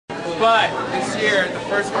But this year, the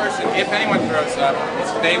first person, if anyone throws up,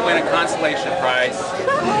 they win a consolation prize,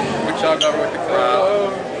 which I'll go over with the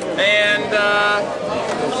crowd. And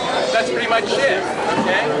that's pretty much it.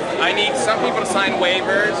 Okay. I need some people to sign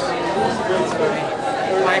waivers.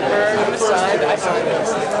 Piper. I signed it. I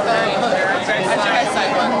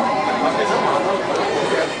signed one.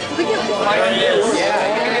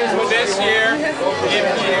 This year,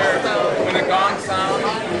 when the gong sounds.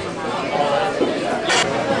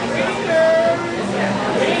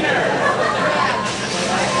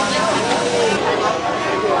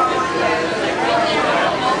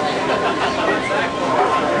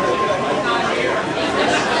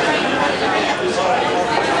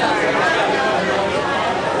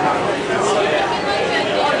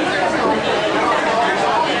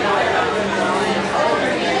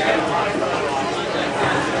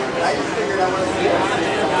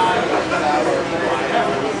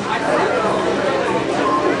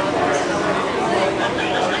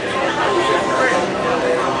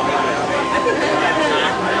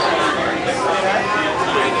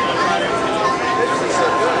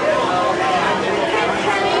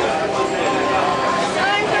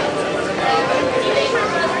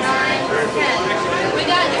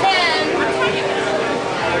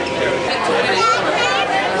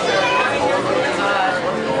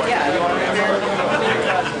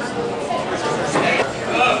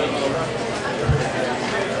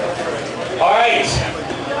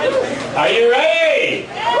 Are you ready?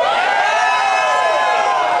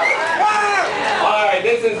 All right,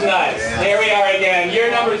 this is nuts. Here we are again,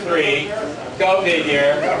 year number 3. Go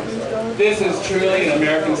figure. This is truly an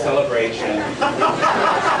American celebration.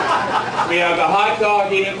 We have the hot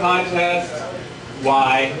dog eating contest.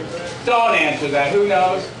 Why? Don't answer that. Who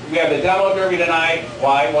knows? We have the demo derby tonight.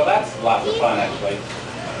 Why? Well, that's lots of fun, actually.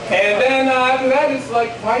 And then after that, it's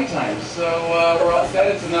like party time. So we're all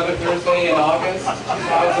set. It's another Thursday in August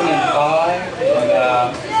 2005.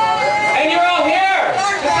 And you're all here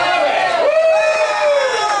to celebrate. Woo!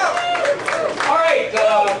 All right.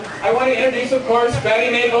 I want to introduce, of course,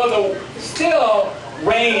 Betty Maple, the still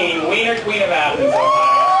reigning Wiener Queen of Athens,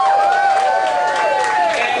 Ohio.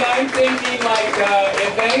 And I'm thinking, like,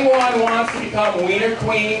 if anyone wants to become Wiener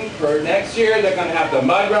Queen for next year, they're going to have to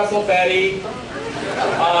mud wrestle Betty.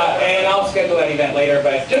 And I'll schedule that event later,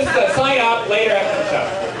 but just sign up later after the show.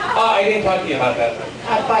 I didn't talk to you about that.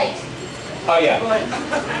 A bite. Oh, yeah.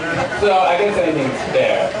 So I guess anything's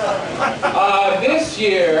fair. This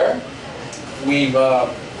year, we've,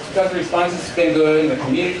 because the response has been good and the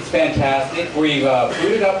community's fantastic, we've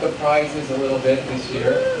booted up the prizes a little bit this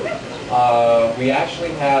year. We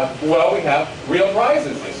actually have, well, we have real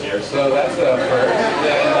prizes this year, so that's a first.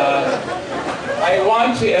 And, I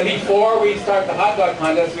want to, and before we start the hot dog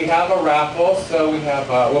contest, we have a raffle. So we have,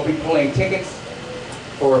 we'll be pulling tickets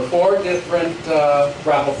for 4 different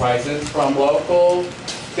raffle prizes from local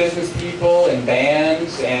business people and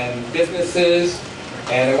bands and businesses.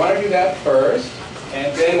 And I want to do that first.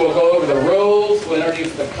 And then we'll go over the rules. We'll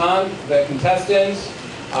introduce the contestants,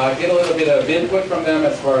 get a little bit of input from them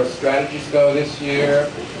as far as strategies go this year.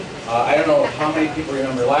 I don't know how many people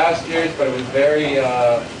remember last year's, but it was very...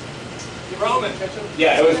 Roman.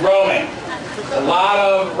 Yeah, it was Roman. A lot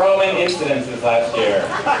of Roman incidences last year.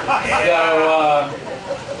 So,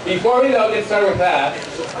 before we get started with that,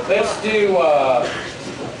 let's do a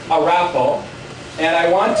raffle. And I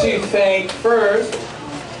want to thank first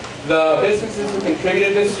the businesses who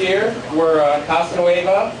contributed this year. Were Casa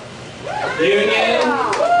Nueva, Union,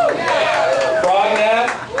 Frognet,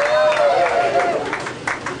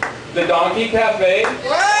 the Donkey Cafe,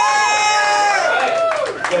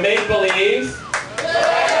 the Make Believes,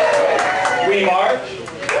 We March,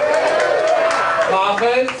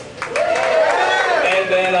 Papa's, and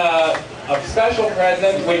then a special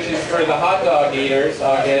present, which is for the hot dog eaters.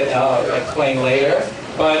 I'll explain later.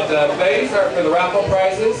 But these are for the raffle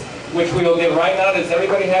prizes, which we will give right now. Does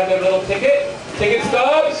everybody have their little ticket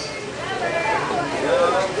stubs?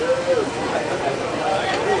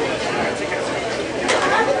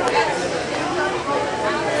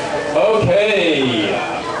 Okay.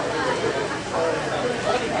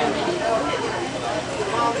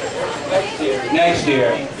 Next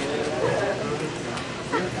year.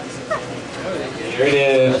 Here it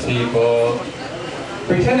is, people.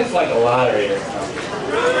 Pretend it's like a lottery or something.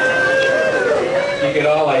 You could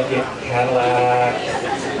all like get Cadillacs,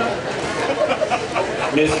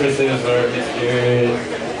 mistresses or misters.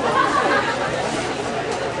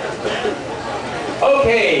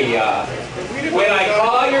 Okay. When I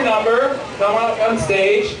call out your number, come up on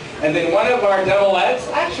stage, and then one of our devilettes,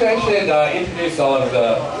 actually I should introduce all of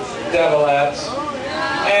the devilettes,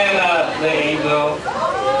 and the angel.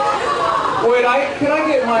 Could I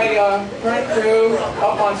get my current crew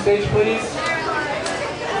up on stage, please?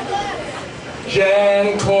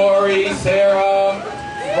 Jen, Corey, Sarah,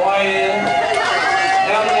 Brian,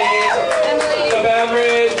 Emily, the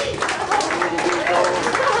beverage.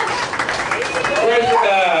 Where's the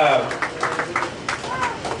Bev?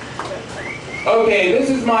 Okay, this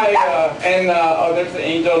is my, oh, there's the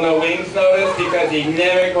angel no wings notice because he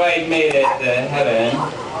never quite made it to heaven.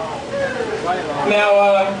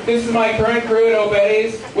 Now, this is my current crew at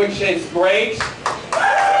Obey's, which is great.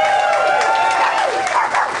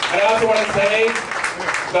 And I also want to say,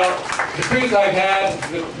 about the crews I've had,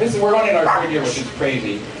 we're going in our third year, which is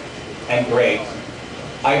crazy and great.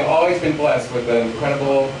 I've always been blessed with an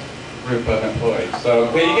incredible group of employees. So,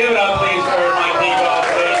 can you give it up, please, for my people,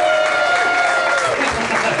 please?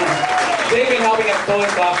 They've been helping us pull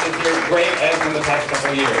this off this year great as in the past couple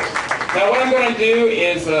of years. Now what I'm going to do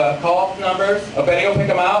is call numbers. Betty will pick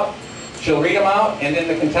them out. She'll read them out, and then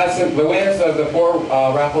the winners of the 4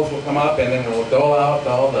 raffles will come up, and then we'll dole out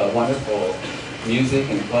all the wonderful music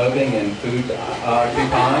and clothing and food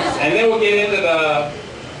coupons. And then we'll get into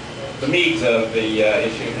the meat of the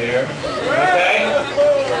issue here. Okay?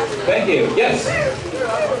 Thank you. Yes?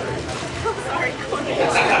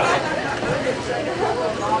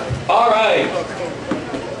 All right.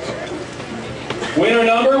 Winner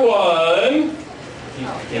number 1.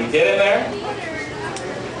 Can you get in there?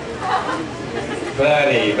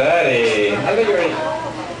 Betty. I think you're a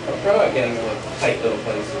pro at getting a tight little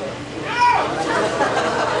place.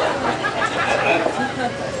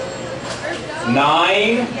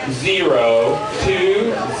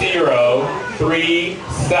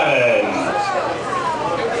 902037.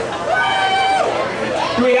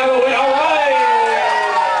 Do we have a win? All right.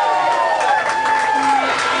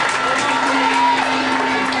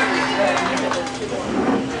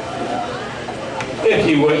 If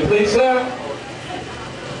you would, please, sir.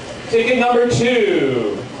 Ticket number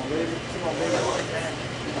 2.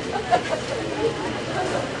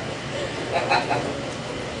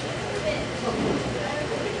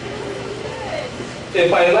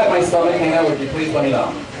 If I let my stomach hang out, would you please let me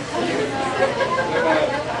know?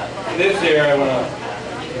 This year I want to...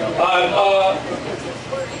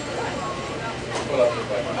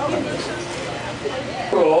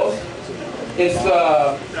 rules. It's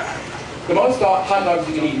the most hot dogs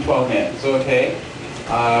you can eat in 12 minutes, okay?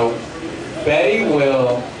 Betty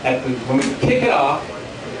will, when we kick it off,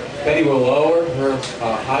 Betty will lower her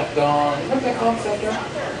hot dog, what's that called, scepter?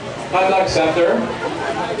 Hot dog scepter.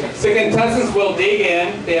 The contestants will dig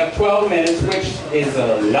in. They have 12 minutes, which is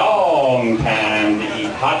a long time to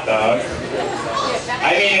eat hot dogs.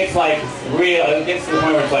 I mean, it's like real, it gets to the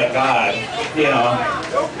point where it's like, God, you know.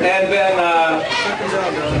 And then,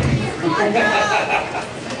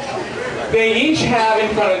 they each have in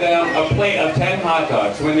front of them a plate of 10 hot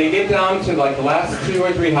dogs. When they get down to like the last 2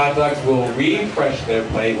 or 3 hot dogs, we'll refresh their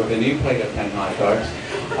plate with a new plate of 10 hot dogs.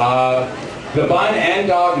 The bun and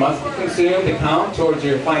dog must be consumed to count towards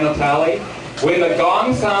your final tally. When the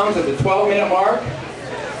gong sounds at the 12-minute mark,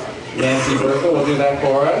 Nancy Bertha will do that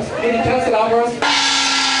for us. Can you test it out for us?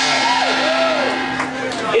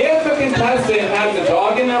 If a contestant has a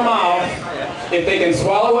dog in their mouth, if they can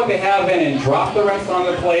swallow what they have in and drop the rest on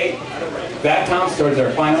the plate, that counts towards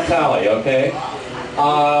their final tally, okay?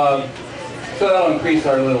 So that'll increase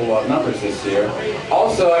our little numbers this year.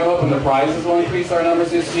 Also, I'm hoping the prizes will increase our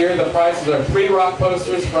numbers this year. The prizes are 3 rock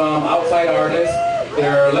posters from outside artists.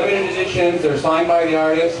 They're limited editions. They're signed by the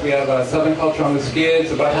artists. We have Southern Culture on the Skids,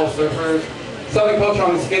 the Butthole Surfers. Southern Culture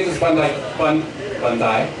on the Skids is done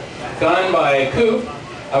by Coop.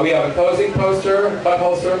 We have a Cozy poster,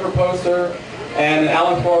 Butthole Surfer poster, and an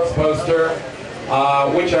Alan Forbes poster,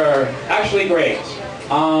 which are actually great.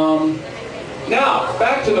 Now,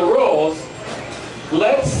 back to the rules.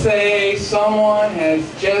 Let's say someone has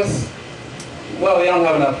just, well, they don't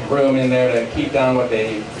have enough room in there to keep down what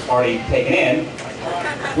they've already taken in.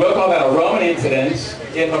 We'll call that a Roman incident.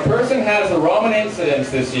 If a person has a Roman incident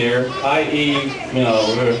this year, i.e., you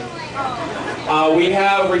know, we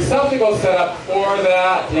have receptacles set up for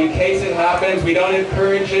that in case it happens. We don't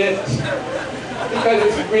encourage it because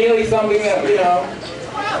it's really something that, you know,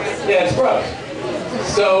 yeah, it's gross.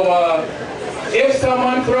 So if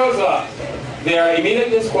someone throws up, they are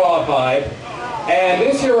immediately disqualified. And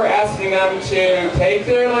this year we're asking them to take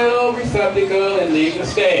their little receptacle and leave the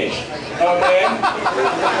stage. Okay?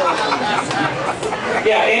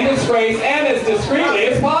 Yeah, in disgrace and as discreetly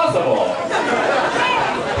as possible.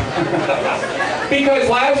 Because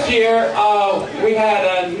last year we had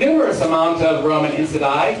a numerous amount of Roman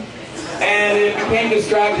incidents, and it became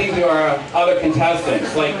distracting to our other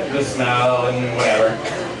contestants, like the smell and whatever.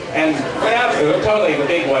 And when Totally the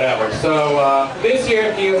big whatever. So this year,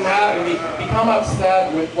 if you become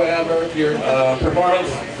upset with whatever your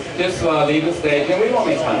performance, just leave the stage, and we won't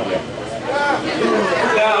make fun of you.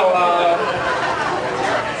 Now,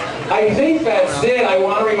 I think that's it. I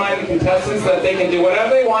want to remind the contestants that they can do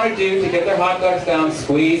whatever they want to do to get their hot dogs down.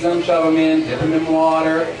 Squeeze them, shove them in, dip them in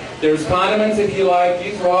water. There's condiments if you like.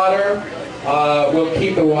 Use water. We'll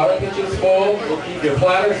keep the water pitchers full. We'll keep your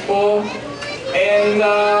platters full. And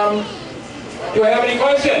do I have any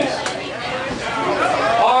questions?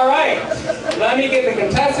 All right. Let me get the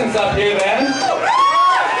contestants up here then.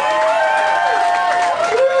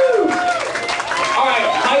 Woo! All right,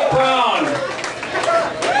 Mike Brown.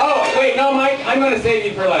 Oh, wait, no, Mike, I'm going to save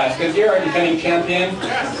you for last because you're our defending champion.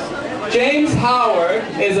 James Howard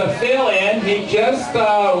is a fill-in. He just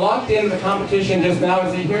locked in the competition just now.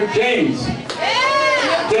 Is he here? James.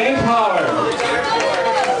 James Howard.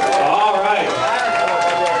 All right.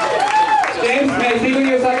 James, may I speak with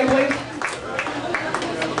you a second, please?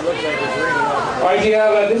 All right, you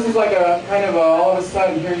have this is like a kind of all of a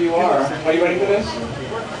sudden, here you are. Are you ready for this?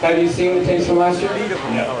 Have you seen the tapes from last year?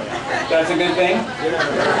 No. That's a good thing.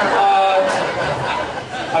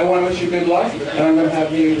 I want to wish you good luck, and I'm going to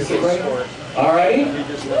have you sit right here. All righty?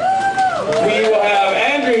 We will have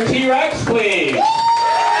Andrew T-Rex, please.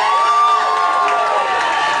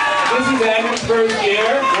 This is Andrew's first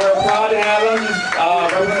year. We're proud to have him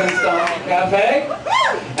represent Stomp Cafe.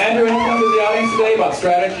 Andrew, any come to the audience today about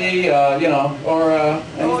strategy, or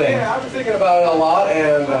anything? Yeah, I was thinking about it a lot,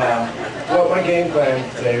 and what my game plan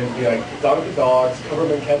today would be like dog the dogs, cover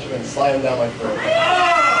them and catch them, and slide them down my throat.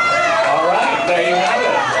 All right, there you have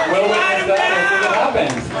it. We'll witness that and see what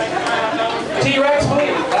happens. T-Rex,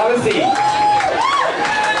 please, have a seat.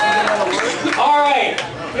 All right,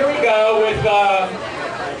 here we go with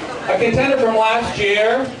a contender from last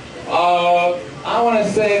year. I want to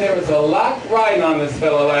say there was a lot riding on this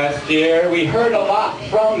fellow last year. We heard a lot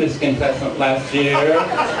from this contestant last year.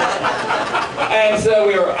 And so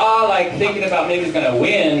we were all like thinking about maybe he's going to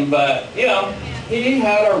win, but you know, he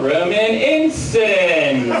had a rooming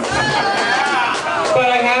incident. But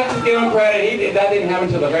I have to give him credit. That didn't happen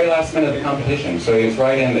until the very last minute of the competition, so he was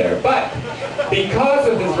right in there. But because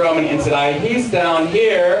of this roaming incident, he's down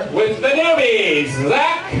here with the newbies.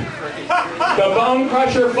 Zach, the Bone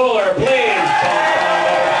Crusher Fuller, please.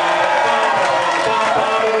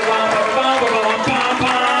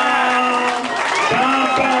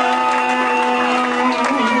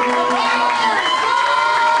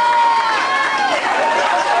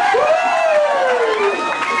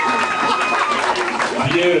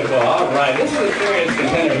 Beautiful. All right. This is a serious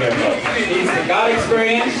contender here, folks. He's got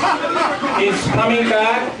experience. He's coming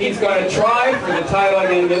back. He's going to try for the title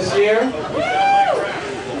again this year.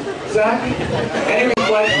 Zach, any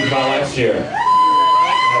reflections about last year? I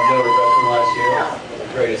have no regrets from last year.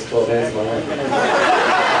 The greatest 12 days of my life.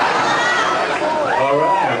 All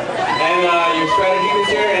right. And your strategy this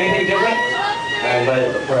year, anything different? I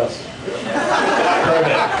invited the press.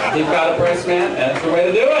 Perfect. You've got a press man. That's the way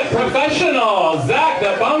to do it. Professional. Zach,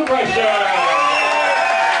 the Bone Crusher.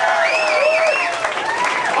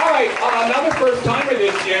 All right. Another first timer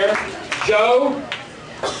this year, Joe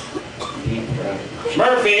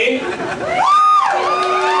Murphy.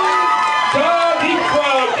 Joe Deep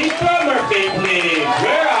Throat Murphy, please.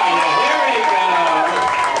 Where are you? There we go.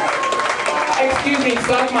 Excuse me,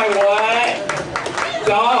 suck my what?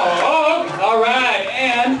 Oh, all right.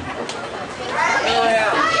 And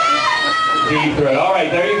Deep Throat. All right,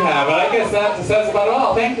 there you have it. I guess that says about it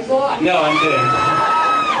all. Thank you a lot. No, I'm kidding.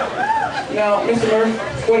 Now, Mr. Murphy,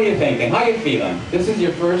 what are you thinking? How are you feeling? This is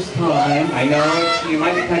your first time. I know you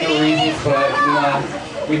might be kind of reasons,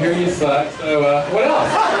 but we hear you suck. So, what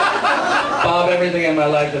else? Bob, everything in my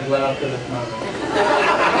life has led up to this moment.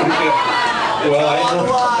 Well,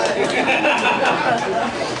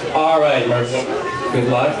 all right, Murphy. Good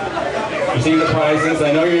luck. You see the prizes.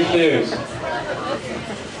 I know your shoes.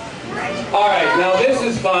 All right, now this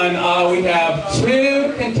is fun. We have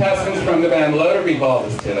two contestants from the band Loaded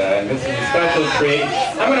Revolvers today. This is a special treat.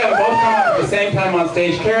 I'm going to have them both come up at the same time on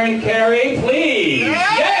stage. Karen, Carrie, please.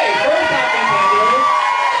 Yay! First time contenders.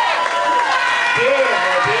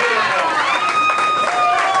 Beautiful, beautiful.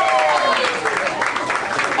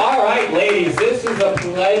 All right, ladies, this is a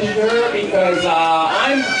pleasure because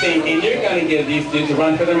I'm thinking you're going to give these dudes a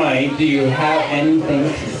run for their money. Do you have anything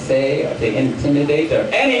to say or to intimidate or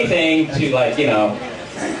anything to, like, you know,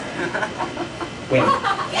 win?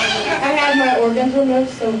 I had my organs removed,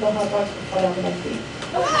 so the hot dogs will fall out of my feet.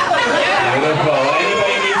 Beautiful.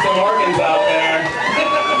 Anybody need some organs out there?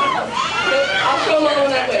 I'll show them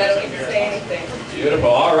when I win. I don't need to say anything. Beautiful.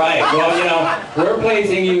 All right. Well, you know, we're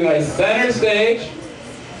placing you guys center stage.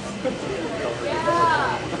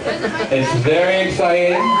 It's very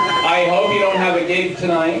exciting. I hope you don't have a gig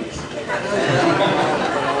tonight.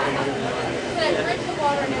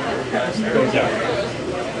 Good job.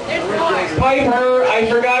 Piper, I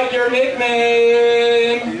forgot your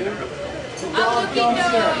nickname.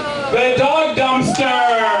 The Dog Dumpster.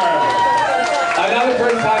 Another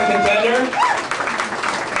first-time contender.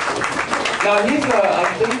 Now I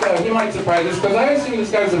think he might surprise us because I assume this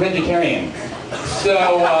guy's a vegetarian. So,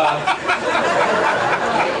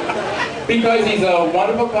 because he's a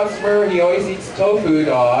wonderful customer, he always eats tofu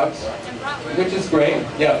dogs, which is great.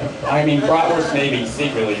 Yeah, I mean bratwurst maybe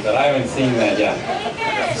secretly, but I haven't seen that yet.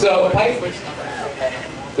 So, Pipe,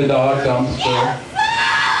 the Dog Dumpster.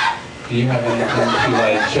 Do you have anything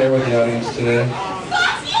to share with the audience today?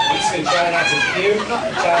 He's been trying not to puke,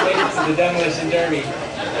 trying to make it to the demolition derby.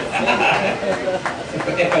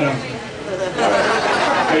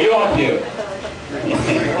 So you won't puke.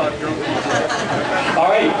 All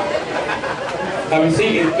right. Have a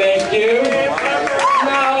seat. Thank you.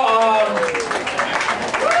 Now,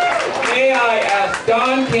 may I ask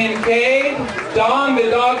Don Kincaid, Don the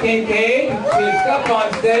Dog Kincaid, to step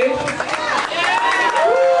on stage.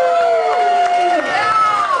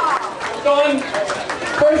 Don,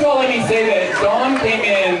 first of all, let me say that Don came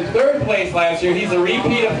in 3rd place last year. He's a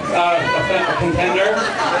repeat contender.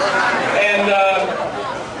 And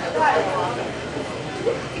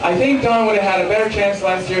I think Don would have had a better chance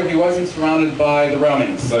last year if he wasn't surrounded by the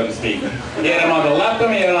Romans, so to speak. He had him on the left of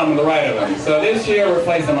him, he had him on the right of him. So this year we're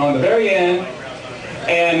placing him on the very end.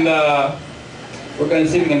 And we're going to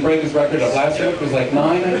see if we can break his record of last year, which was like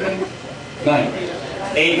 9, I think? 9.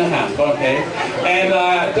 8.5, okay. And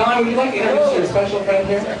Don, would you like to introduce your special friend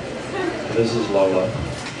here? This is Lola.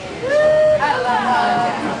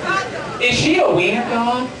 Is she a wiener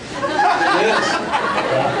dog? Yes.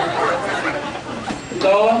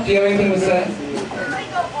 Lola, do you have anything to say?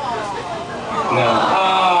 No.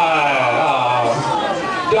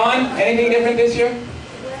 Don, anything different this year?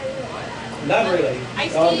 Not really.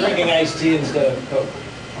 I'm drinking iced tea instead of Coke.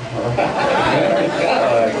 Alright.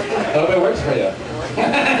 I hope it works for you.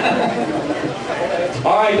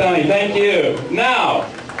 Alright, Donnie, thank you. Now,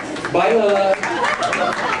 bye, Lola.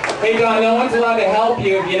 Hey, Don, no one's allowed to help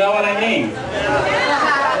you if you know what I mean.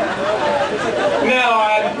 Now,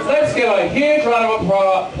 let's give a huge round of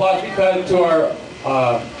applause because to our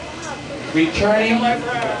returning.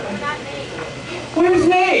 Where's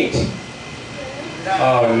Nate?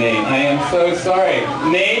 Oh, Nate, I am so sorry.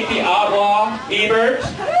 Nate, the outlaw, Ebert.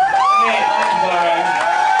 Nate, I'm sorry.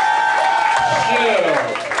 Shoot.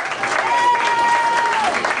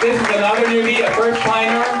 This is another newbie, a first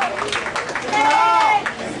timer.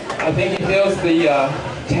 I think he feels the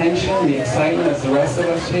tension, the excitement as the rest of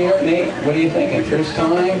us here. Nate, what are you thinking? First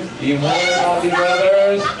time? You've heard all these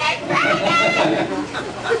others?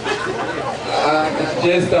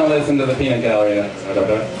 Just don't listen to the peanut gallery. I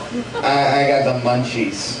got the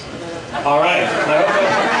munchies. All right.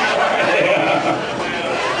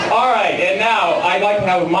 All right, and now I'd like to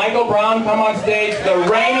have Michael Brown come on stage, the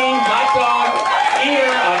reigning hot dog eater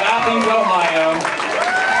of Athens, Ohio,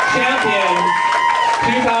 champion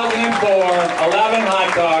 2004, 11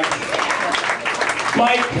 hot dogs.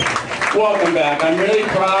 Mike, welcome back. I'm really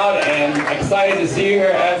proud and excited to see you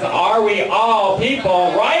here, as are we all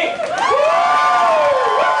people, right?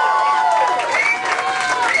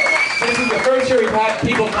 This is the first year we've had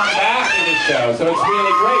people come back to this show, so it's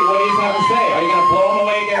really great. What do you have to say? Are you going to blow them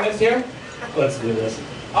away again this year? Let's do this.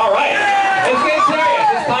 All right. Let's get serious.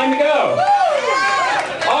 It's time to go.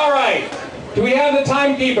 All right. Do we have the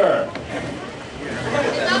timekeeper?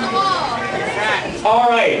 It's on the wall. All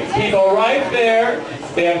right. People right there.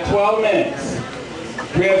 They have 12 minutes.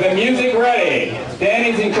 We have the music ready.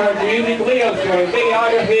 Danny's in charge of music. Leo's doing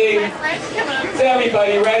videography. Is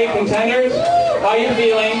everybody ready, contenders? How you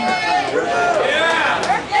feeling? Yeah.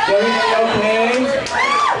 Is everybody okay?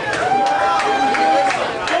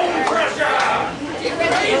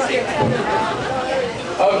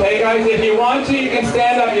 Okay, guys, if you want to, you can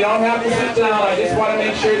stand up. You don't have to sit down. I just want to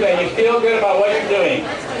make sure that you feel good about what you're doing.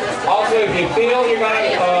 Also, if you feel you're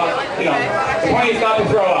going to, the point is not to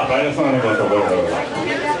throw up. I just want to make a little bit of that.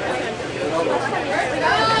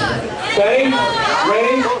 Ready?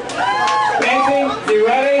 Ready? Nancy, you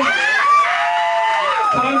ready?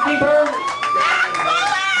 Timekeeper?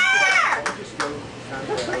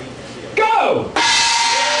 Go!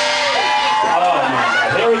 Oh my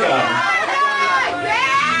God, here we go.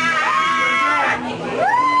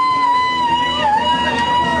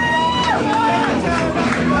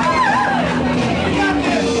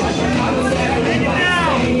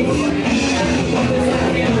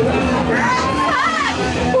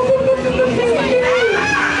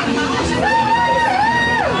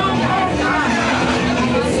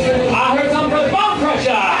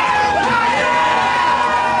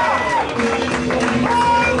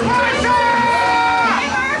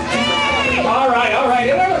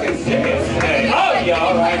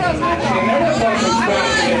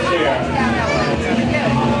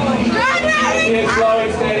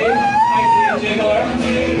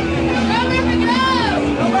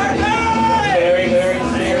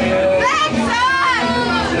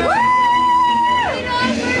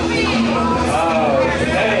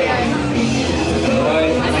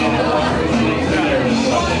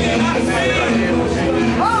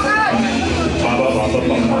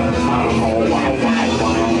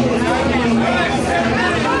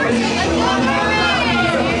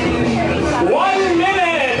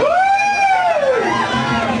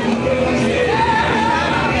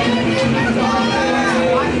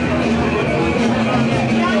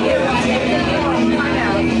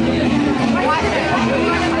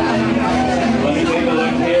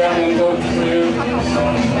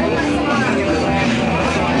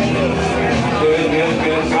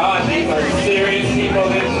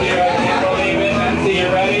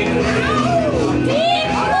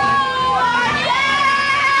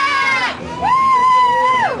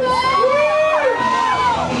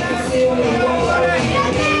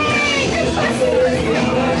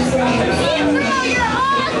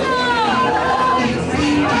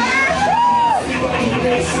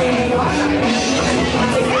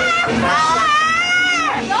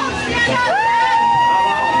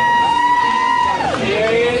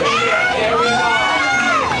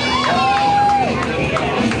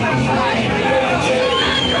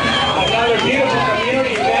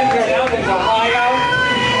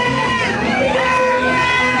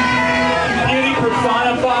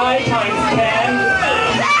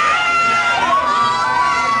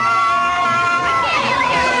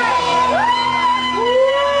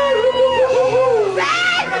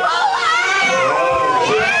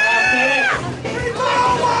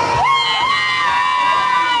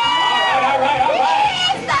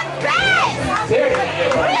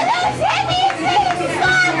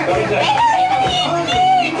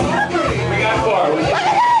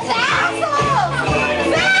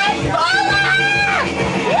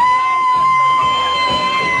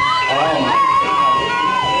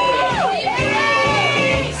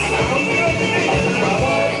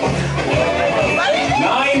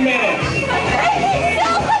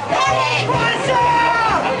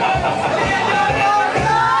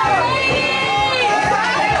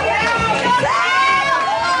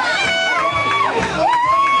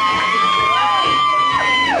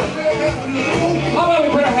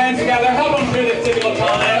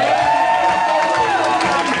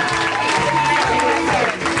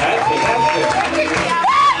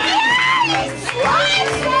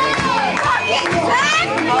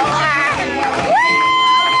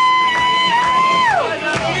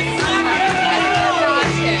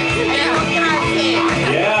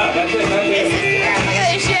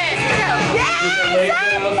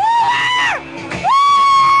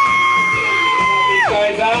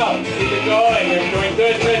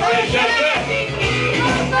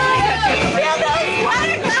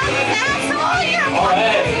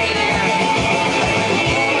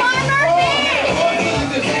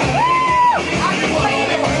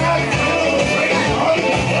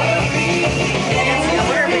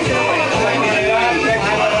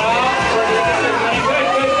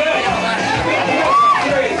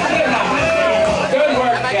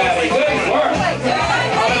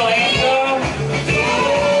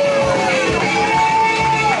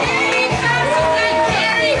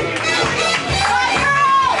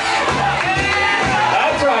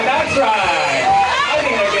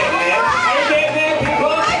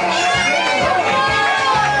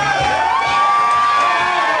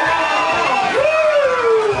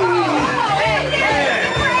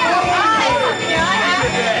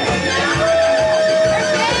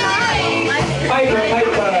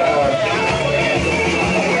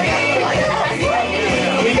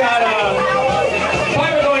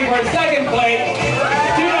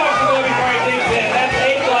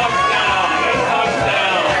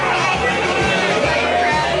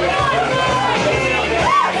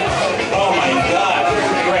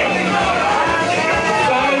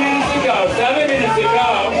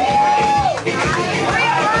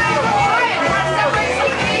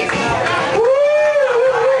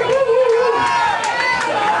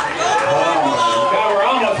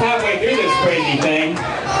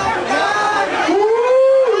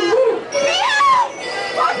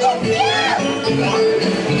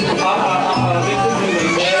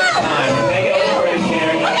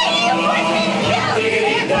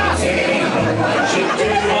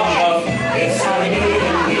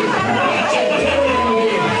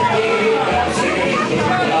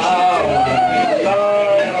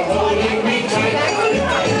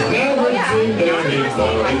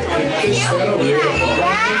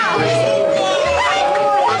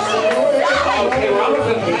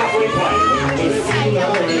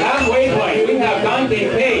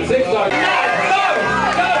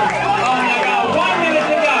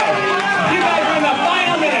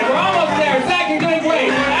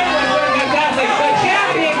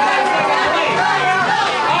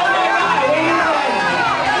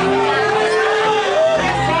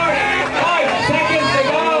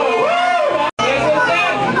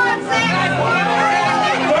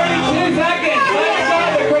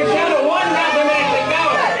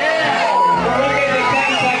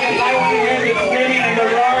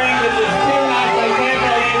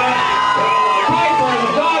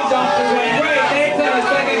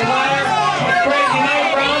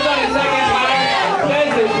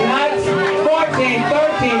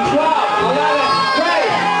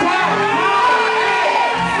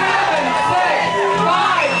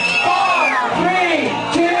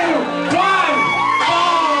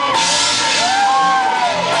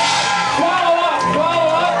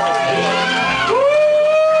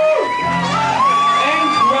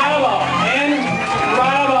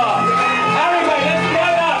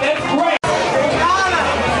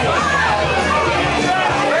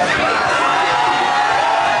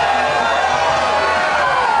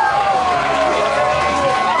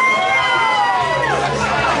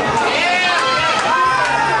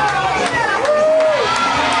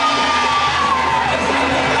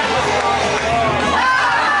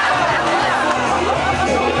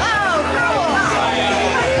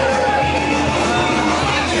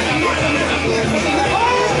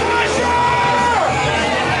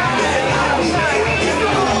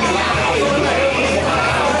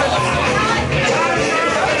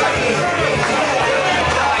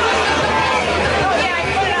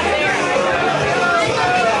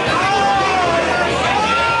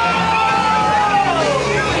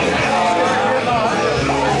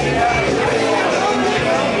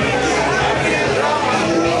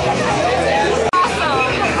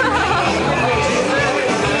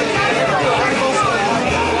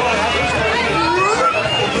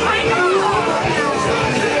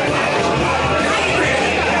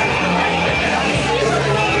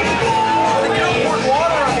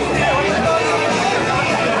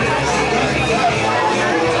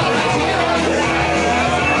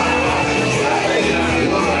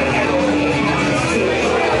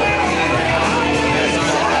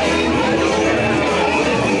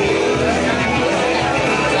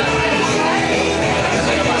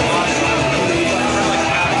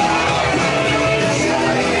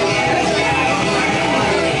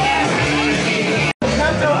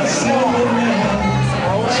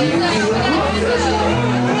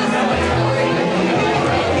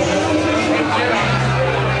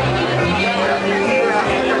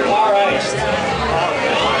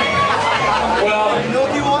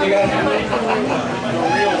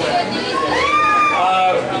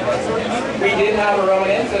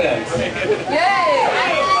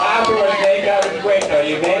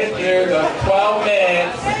 you made it through the 12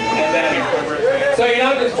 minutes, and then, so you're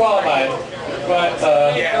not disqualified, but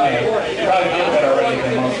you probably feel better already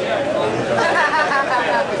than most of them.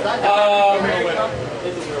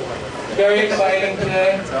 Very exciting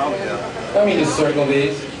today. Let me just circle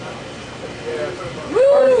these.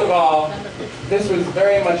 First of all, this was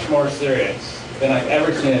very much more serious than I've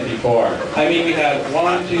ever seen it before. I mean, we had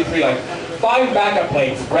 1, 2, 3, like 5 backup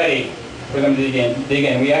plates ready for them to dig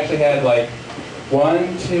in. We actually had like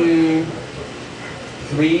 1, 2,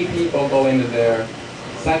 3 people go into their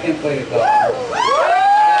second plate of dogs.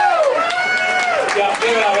 Yeah,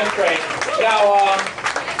 give it up, it's great. Now,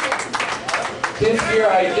 this year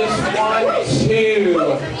I just want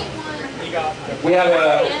to, we have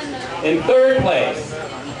in third place.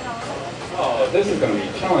 Oh, this is going to be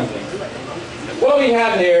challenging. What we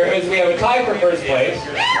have here is we have a tie for first place,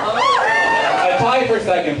 a tie for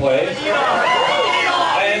second place,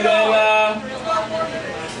 and then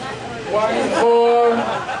one for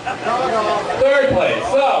third place.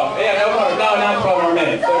 So, yeah, no, not 12 more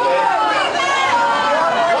minutes, okay?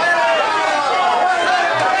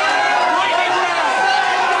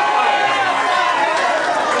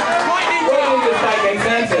 What is this by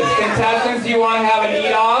consensus? Contestants, do you want to have an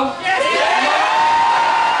eat-off?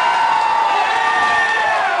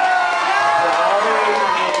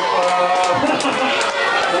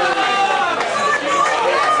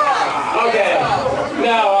 Okay,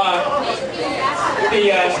 now,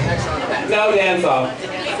 no dance-off.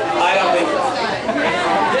 I don't think so.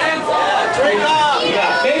 Drink off!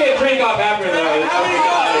 Yeah, maybe a drink-off after that.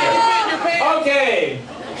 Okay,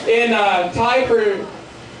 in tie for,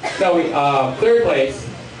 third place,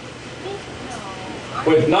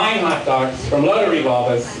 with 9 hot dogs from Loda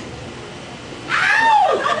Revolves.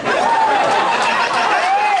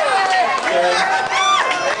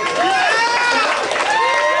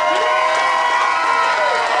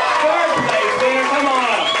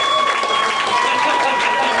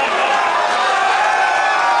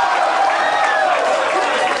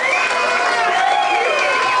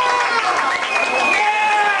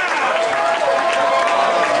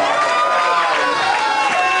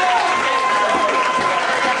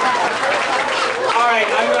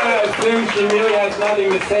 She really has nothing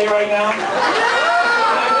to say right now.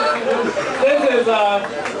 This is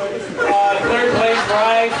third place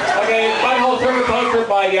prize. Okay, Butthole Turbo Poster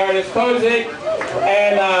by the artist Kozik,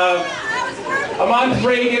 and a month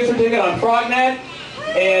free gift certificate on Frognet,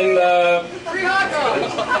 and free hot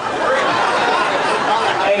dogs.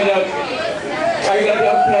 And are you gonna be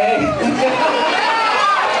okay?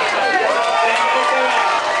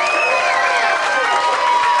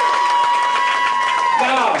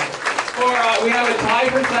 We have a tie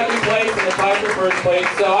for second place and a tie for first place,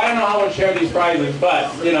 so I don't know how we'll share these prizes,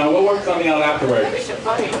 but, you know, we'll work something out afterwards.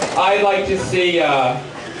 I'd like to see, oh,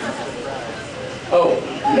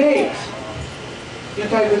 Nate! You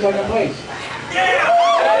tied for second place. Yeah!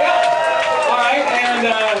 Alright, and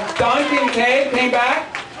Don Kincaid came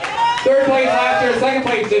back. Third place last year, second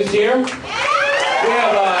place this year. We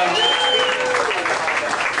have,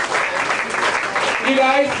 you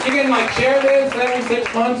guys, you can like share this every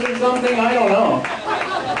 6 months or something, I don't know.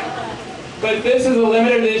 But this is a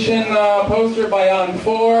limited edition poster by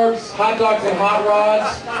Forbes, Hot Dogs and Hot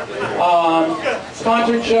Rods,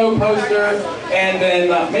 sponsored show poster, and then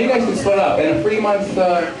maybe you guys can split up, and a free month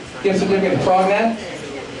gift certificate to Frognet.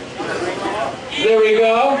 There we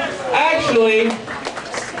go. Actually,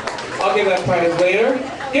 I'll give that prize later.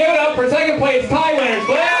 Give it up for second place tie winners,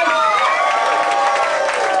 please.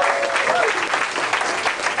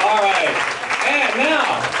 Alright, and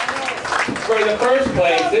now, for the first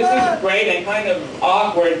place, this is great and kind of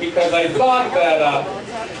awkward because I thought that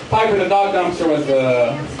Piper the Dog Dumpster was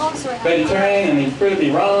a vegetarian and he's proved me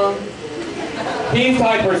wrong. He's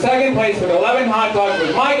tied for second place with 11 hot dogs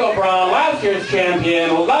with Michael Brown, last year's champion,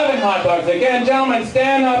 11 hot dogs. Again, gentlemen,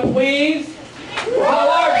 stand up, please. A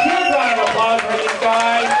large, huge round of applause for these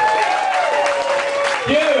guys.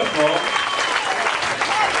 Beautiful.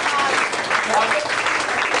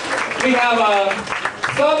 We have a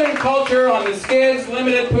Southern Culture on the Skids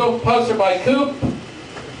limited poster by Coop.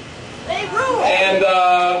 And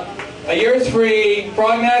a year's free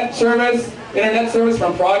Frognet service, internet service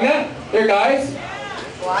from Frognet. Here, guys.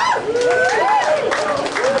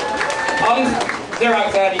 I'll just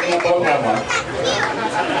Xerox that, you can both have one.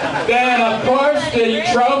 Then, of course, the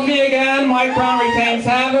trophy again. Mike Brown retains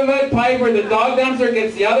half of it. Piper, the dog dumpster,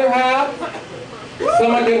 gets the other half.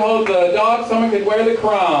 Someone could hold the dog, someone could wear the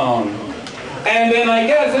crown. And then I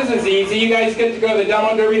guess this is easy. You guys get to go to the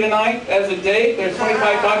Demo Derby tonight as a date. There's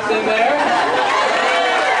 25 bucks in there.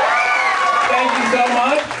 Thank you so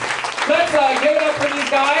much. Let's give it up for these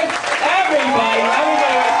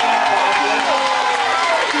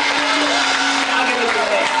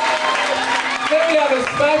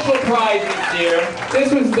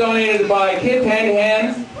This was donated by Kid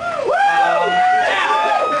Pandyhands.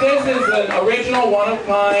 This is an original,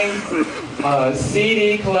 one-of-kind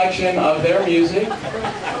CD collection of their music.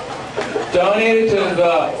 Donated to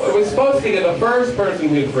it was supposed to be to the first person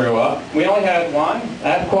who threw up. We only had one.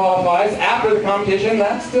 That qualifies. After the competition,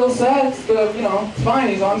 that's still set. It's fine.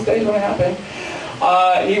 He's on stage when it happened.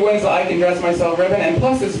 He wins the I Can Dress Myself ribbon, and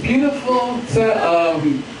plus this beautiful set of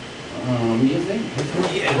music.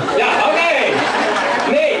 Yeah.